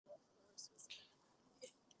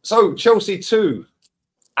So Chelsea 2,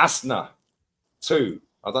 Asna 2.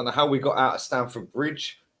 I don't know how we got out of Stamford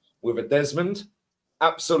Bridge with a Desmond.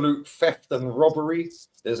 Absolute theft and robbery.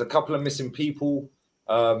 There's a couple of missing people.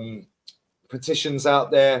 Petitions out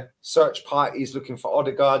there. Search parties looking for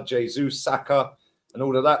Odegaard, Jesus, Saka, and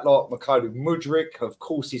all of that lot. Mikhailo Mudryk. Of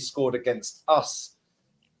course, he scored against us.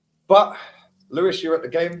 But, Lewis, you're at the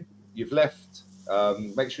game. You've left.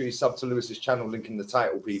 Make sure you sub to Lewis's channel, link in the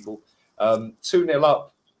title, people. 2-0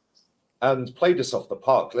 up. And played us off the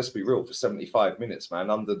park, let's be real, for 75 minutes,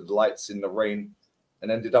 man, under the lights in the rain,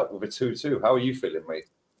 and ended up with a 2-2. How are you feeling, mate?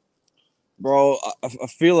 Bro, I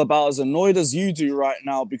feel about as annoyed as you do right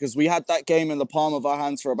now because we had that game in the palm of our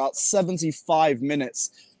hands for about 75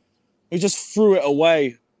 minutes. We just threw it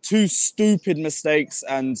away. 2 stupid mistakes,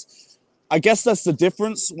 and I guess that's the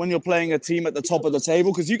difference when you're playing a team at the top of the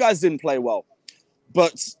table because you guys didn't play well.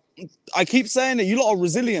 But I keep saying that you lot are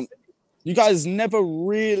resilient. You guys never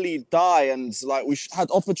really die, and like we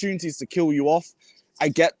had opportunities to kill you off. I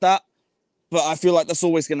get that, but I feel like that's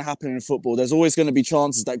always going to happen in football. There's always going to be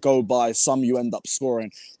chances that go by, some you end up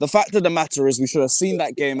scoring. The fact of the matter is we should have seen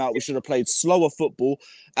that game out. We should have played slower football,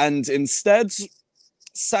 and instead,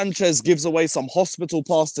 Sanchez gives away some hospital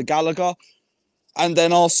pass to Gallagher, and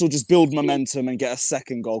then Arsenal just build momentum and get a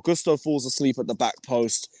second goal. Gusto falls asleep at the back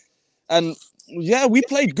post, and yeah, we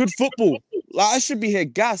played good football. Like, I should be here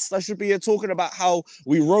gassed. I should be here talking about how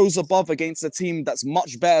we rose above against a team that's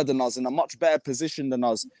much better than us, in a much better position than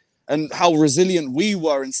us, and how resilient we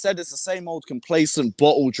were. Instead, it's the same old complacent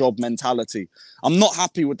bottle job mentality. I'm not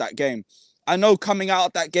happy with that game. I know coming out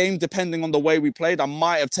of that game, depending on the way we played, I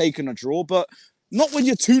might have taken a draw, but not when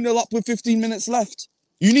you're 2-0 up with 15 minutes left.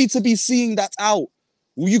 You need to be seeing that out.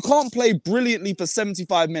 You can't play brilliantly for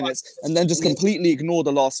 75 minutes and then just completely ignore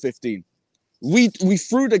the last 15. We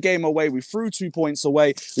threw the game away. We threw 2 points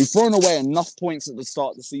away. We've thrown away enough points at the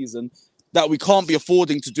start of the season that we can't be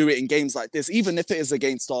affording to do it in games like this, even if it is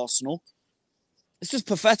against Arsenal. It's just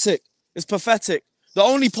pathetic. It's pathetic. The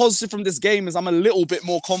only positive from this game is I'm a little bit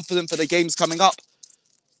more confident for the games coming up.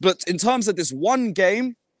 But in terms of this one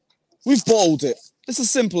game, we've bottled it. It's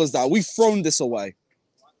as simple as that. We've thrown this away.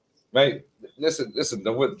 Mate, listen,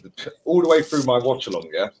 all the way through my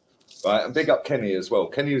watch-along, yeah? Right, and big up Kenny as well.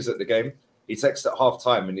 Kenny was at the game. He texted at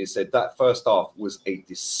half-time and he said that first half was a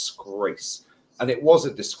disgrace. And it was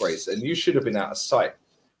a disgrace. And you should have been out of sight.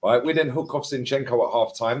 Right? We didn't hook off Zinchenko at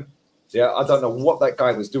half-time. Yeah, I don't know what that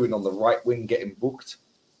guy was doing on the right wing getting booked.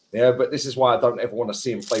 Yeah, but this is why I don't ever want to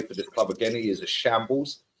see him play for this club again. He is a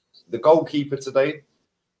shambles. The goalkeeper today,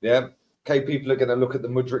 yeah, okay, people are going to look at the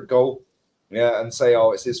Mudryk goal, yeah, and say,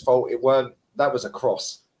 oh, it's his fault. It weren't. That was a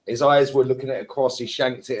cross. His eyes were looking at a cross. He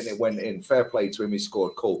shanked it and it went in. Fair play to him. He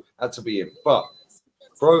scored. Cool. Had to be him. But,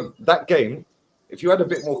 bro, that game, if you had a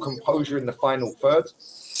bit more composure in the final third,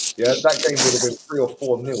 yeah, that game would have been 3 or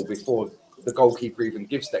 4-0 before the goalkeeper even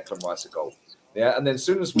gives Declan Rice a goal. Yeah, and then as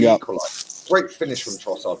soon as we equalise, great finish from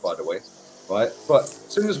Trossard, by the way, right? But as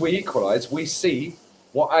soon as we equalise, we see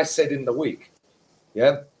what I said in the week.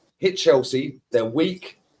 Yeah, hit Chelsea. They're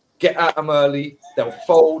weak. Get at them early. They'll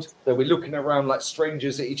fold. They'll be looking around like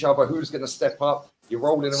strangers at each other. Who's going to step up? You're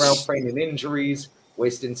rolling around, feigning injuries,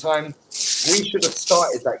 wasting time. We should have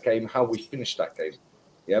started that game how we finished that game.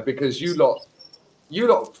 Yeah, because you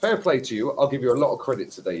lot, fair play to you. I'll give you a lot of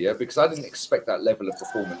credit today, yeah, because I didn't expect that level of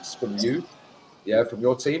performance from you, yeah, from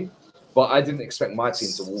your team. But I didn't expect my team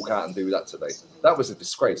to walk out and do that today. That was a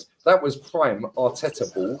disgrace. That was prime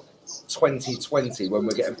Arteta ball 2020 when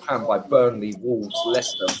we're getting panned by Burnley, Wolves,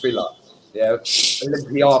 Leicester, Villa, yeah,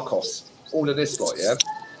 Olympiacos, all of this lot, yeah.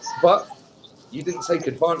 But you didn't take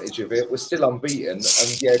advantage of it. We're still unbeaten,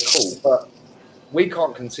 and yeah, cool. But we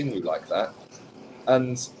can't continue like that.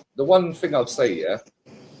 And the one thing I'd say, yeah,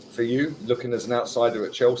 for you, looking as an outsider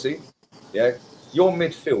at Chelsea, yeah, your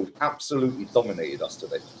midfield absolutely dominated us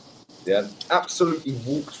today. Yeah, absolutely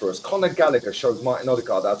walked for us. Conor Gallagher showed Martin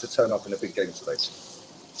Odegaard how to turn up in a big game today.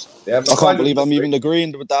 Yeah, I can't believe I'm even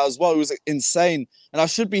agreeing with that as well. It was insane. And I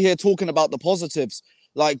should be here talking about the positives.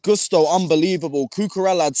 Like Gusto, unbelievable.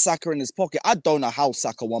 Cucurella had Saka in his pocket. I don't know how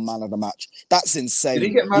Saka won man of the match. That's insane. Did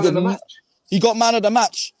he get man of the match? He got man of the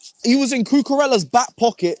match. He was in Cucurella's back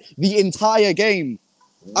pocket the entire game.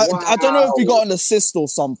 Wow. I don't know if he got an assist or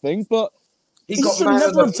something, but he should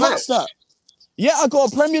never have touched that. Yeah, I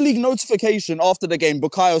got a Premier League notification after the game.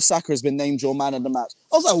 Bukayo Saka has been named your man of the match.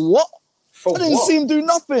 I was like, what? I didn't see him do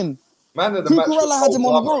nothing. Man of the match. Cucurella had him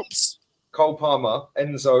on the ropes. Cole Palmer,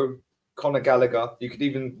 Enzo, Conor Gallagher. You could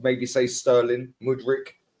even maybe say Sterling,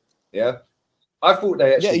 Mudryk. Yeah. I thought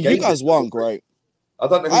they actually. Yeah, you guys weren't great. I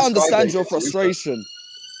don't know. I understand your frustration.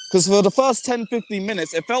 Because for the first 10, 15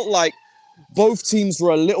 minutes, it felt like both teams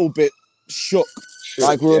were a little bit shook. Shook,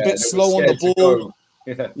 Like, we're a bit and it was slow on the scared to ball. go.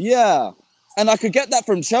 Yeah. Yeah. And I could get that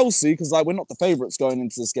from Chelsea because, like, we're not the favourites going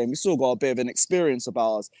into this game. We still got a bit of an experience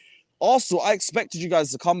about us. Arsenal, I expected you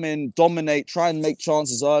guys to come in, dominate, try and make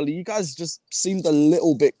chances early. You guys just seemed a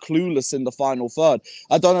little bit clueless in the final third.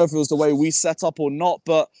 I don't know if it was the way we set up or not,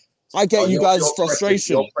 but I get you guys'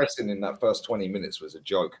 frustration. Your pressing in that first 20 minutes was a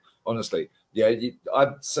joke, honestly. Yeah,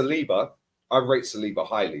 Saliba, I rate Saliba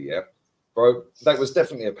highly, yeah. Bro, that was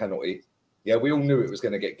definitely a penalty. Yeah, we all knew it was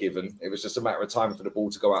going to get given. It was just a matter of time for the ball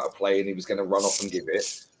to go out of play and he was going to run off and give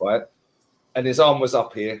it, right? And his arm was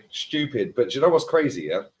up here, stupid. But do you know what's crazy,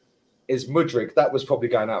 yeah? Is Mudryk, that was probably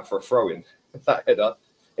going out for a throw-in, that header.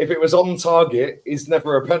 If it was on target, it's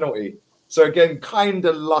never a penalty. So again, kind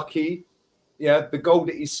of lucky. Yeah, the goal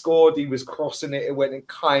that he scored, he was crossing it. It went in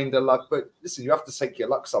kind of luck. But listen, you have to take your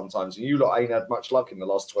luck sometimes. And you lot ain't had much luck in the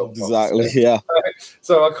last 12 months. Exactly, yeah.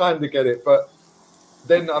 So I kind of get it. But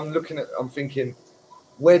then I'm thinking,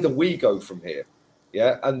 where do we go from here?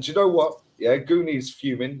 Yeah, and do you know what? Yeah, Gooney's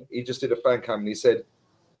fuming. He just did a fan cam and he said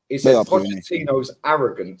Pochettino's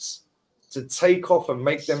arrogance to take off and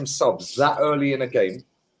make them subs that early in a game,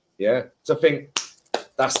 yeah, to think,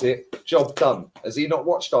 that's it, job done. Has he not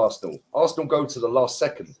watched Arsenal? Arsenal go to the last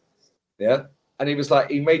second, yeah? And he was like,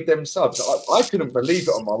 he made them subs. I couldn't believe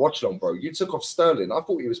it on my watch long, bro. You took off Sterling. I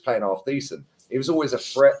thought he was playing half decent. He was always a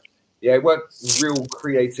threat. Yeah, it weren't real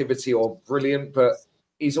creativity or brilliant, but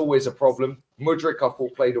he's always a problem. Mudryk, I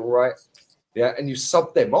thought, played all right. Yeah, and you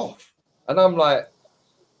subbed them off. And I'm like,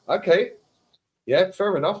 okay, yeah,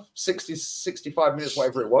 fair enough. 60, 65 minutes,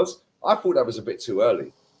 whatever it was. I thought that was a bit too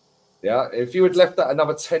early. Yeah, if you had left that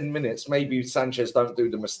another 10 minutes, maybe Sanchez don't do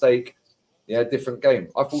the mistake. Yeah, different game.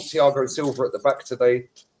 I thought Thiago Silva at the back today.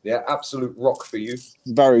 Yeah, absolute rock for you.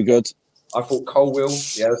 Very good. I thought Colwill,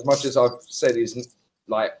 yeah, as much as I've said he's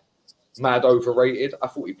like mad overrated, I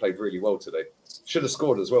thought he played really well today. Should have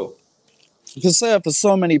scored as well. You can say it for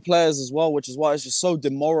so many players as well, which is why it's just so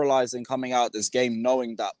demoralizing coming out of this game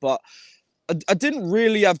knowing that. But I didn't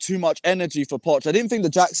really have too much energy for Poch. I didn't think the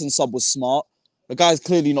Jackson sub was smart. The guy's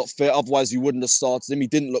clearly not fit, otherwise you wouldn't have started him. He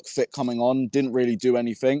didn't look fit coming on, didn't really do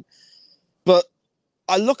anything. But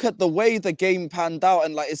I look at the way the game panned out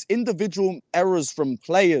and, like, it's individual errors from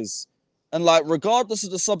players. And, like, regardless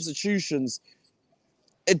of the substitutions,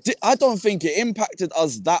 I don't think it impacted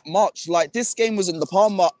us that much. Like, this game was in the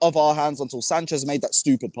palm of our hands until Sanchez made that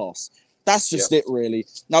stupid pass. That's just it, really.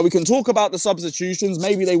 Now, we can talk about the substitutions.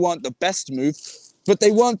 Maybe they weren't the best move, but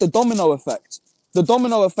they weren't the domino effect. The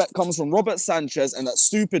domino effect comes from Robert Sanchez and that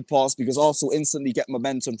stupid pass because Arsenal instantly get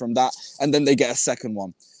momentum from that, and then they get a second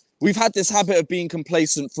one. We've had this habit of being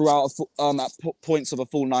complacent throughout at points of a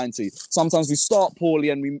full 90. Sometimes we start poorly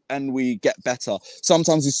and we get better.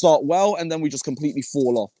 Sometimes we start well and then we just completely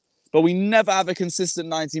fall off. But we never have a consistent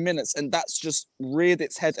 90 minutes, and that's just reared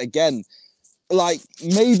its head again. Like,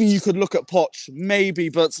 maybe you could look at Poch, maybe,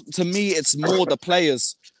 but to me, it's more the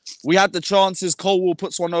players. We had the chances. Colwill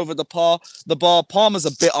puts one over the bar. Palmer's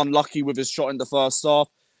a bit unlucky with his shot in the first half.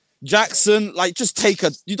 Jackson, like,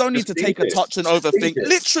 you don't need to take a touch and overthink.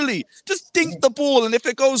 Literally, just dink the ball, and if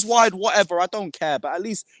it goes wide, whatever, I don't care. But at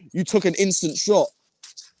least you took an instant shot.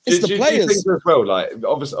 It's the players. Do you think as well, like,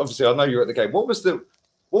 obviously, I know you're at the game. What was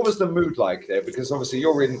the mood like there? Because obviously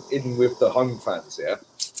you're in with the home fans, yeah?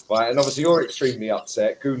 Right, and obviously you're extremely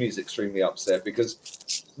upset. Gooney's extremely upset because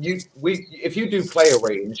if you do player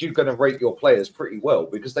ratings, you're going to rate your players pretty well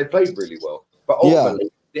because they played really well. But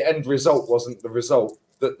ultimately, the end result wasn't the result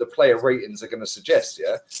that the player ratings are going to suggest.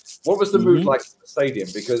 Yeah, what was the mood like in the stadium?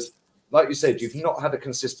 Because, like you said, you've not had a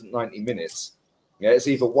consistent 90 minutes. Yeah, it's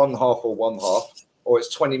either one half, or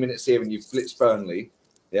it's 20 minutes here and you've blitzed Burnley.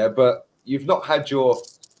 Yeah, but you've not had your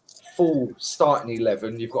full starting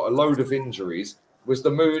 11. You've got a load of injuries. Was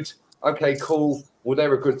the mood, okay, cool, well,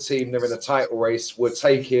 they're a good team, they're in a title race, we'll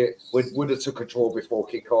take it, would have took a draw before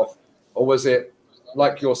kickoff? Or was it,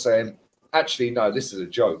 like you're saying, actually, no, this is a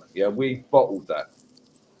joke, yeah, we bottled that?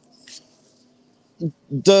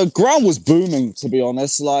 The ground was booming, to be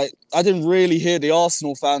honest. Like, I didn't really hear the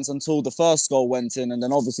Arsenal fans until the first goal went in, and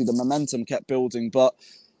then obviously the momentum kept building. But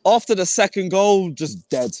after the second goal, just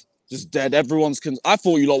dead. I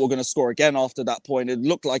thought you lot were going to score again after that point. It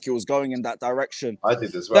looked like it was going in that direction. I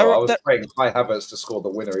did as well. I was praying Kai Havertz to score the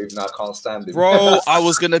winner, even though I can't stand him. Bro, I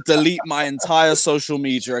was going to delete my entire social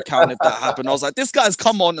media account if that happened. I was like, this guy's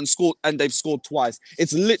come on and scored, and they've scored twice.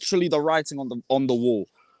 It's literally the writing on the wall.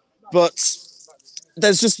 But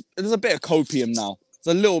there's a bit of copium now.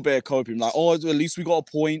 There's a little bit of copium. Like, oh, at least we got a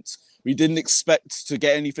point. We didn't expect to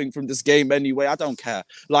get anything from this game anyway. I don't care.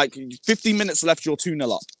 Like, 15 minutes left, you're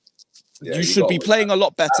 2-0 up. Yeah, you should be playing a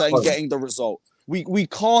lot better and home. getting the result. We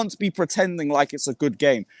can't be pretending like it's a good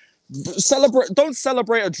game. Don't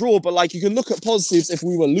celebrate a draw, but like you can look at positives if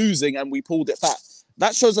we were losing and we pulled it back.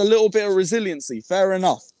 That shows a little bit of resiliency. Fair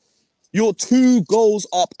enough. You're 2 goals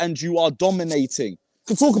up and you are dominating.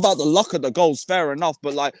 To talk about the luck of the goals, fair enough,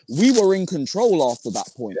 but like we were in control after that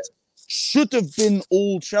point. Yeah. Should have been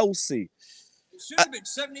all Chelsea. It should have been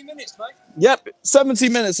 70 minutes, mate. Yep, 70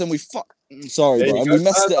 minutes and we sorry, bro. And we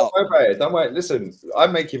messed it up. Don't worry about it. Don't worry. Listen, I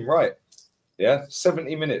make him right. Yeah,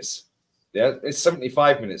 70 minutes. Yeah, it's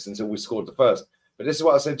 75 minutes until we scored the first. But this is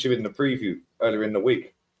what I said to you in the preview earlier in the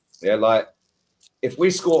week. Yeah, like if we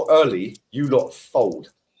score early, you lot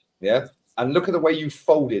fold. Yeah, and look at the way you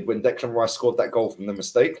folded when Declan Rice scored that goal from the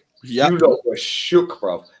mistake. Yep. You lot were shook,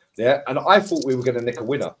 bro. Yeah, and I thought we were going to nick a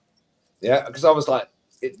winner. Yeah, because I was like,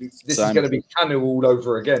 this is going to be Canu all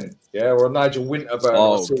over again. Yeah, or Nigel Winterburn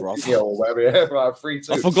or whatever. Yeah, right,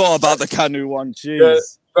 3-2. I forgot about the Canu one. Jeez. Yeah,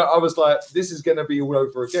 but I was like, this is going to be all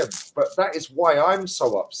over again. But that is why I'm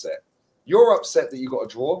so upset. You're upset that you got a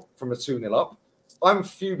draw from a 2-0 up. I'm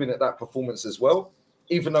fuming at that performance as well,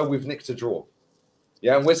 even though we've nicked a draw.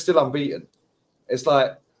 Yeah, and we're still unbeaten. It's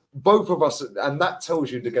like both of us, and that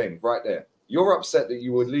tells you the game right there. You're upset that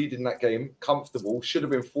you were leading that game, comfortable, should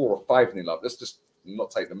have been 4 or 5-0 up. Let's just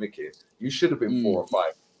not take the mick here. You should have been 4 or 5.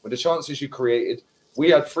 With the chances you created, we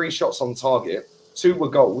had 3 shots on target, 2 were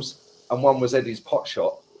goals, and 1 was Eddie's pot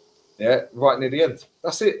shot. Yeah, right near the end.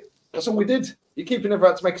 That's it. That's all we did. You keep never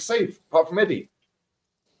had to make a save, apart from Eddie.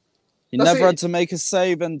 He never had to make a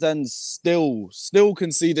save and then still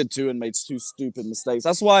conceded 2 and made 2 stupid mistakes.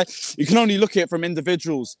 That's why you can only look at it from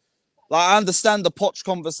individuals. Like, I understand the Poch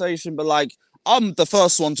conversation, but like, I'm the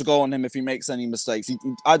first one to go on him if he makes any mistakes.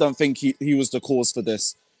 I don't think he was the cause for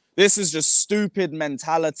this. This is just stupid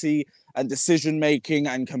mentality and decision-making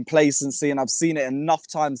and complacency, and I've seen it enough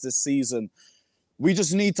times this season. We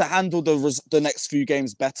just need to handle the next few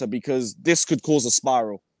games better because this could cause a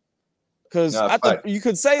spiral. Because you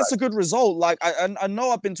could say it's a good result. Like I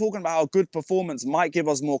know I've been talking about how a good performance might give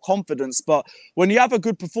us more confidence, but when you have a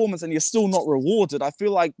good performance and you're still not rewarded, I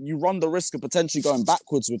feel like you run the risk of potentially going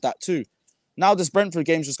backwards with that too. Now this Brentford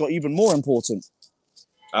game's just got even more important.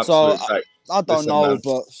 Absolutely. So I don't know, man,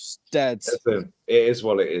 but it's dead. Listen, it is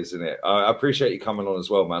what it is, isn't it? I appreciate you coming on as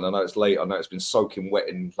well, man. I know it's late. I know it's been soaking wet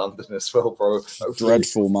in London as well, bro.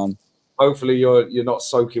 Dreadful, man. Hopefully you're not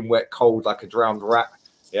soaking wet, cold like a drowned rat.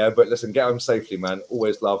 Yeah, but listen, get home safely, man.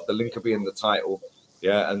 Always love. The link will be in the title.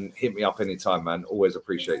 Yeah, and hit me up anytime, man. Always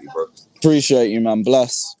appreciate you, bro. Appreciate you, man.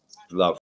 Bless. Love.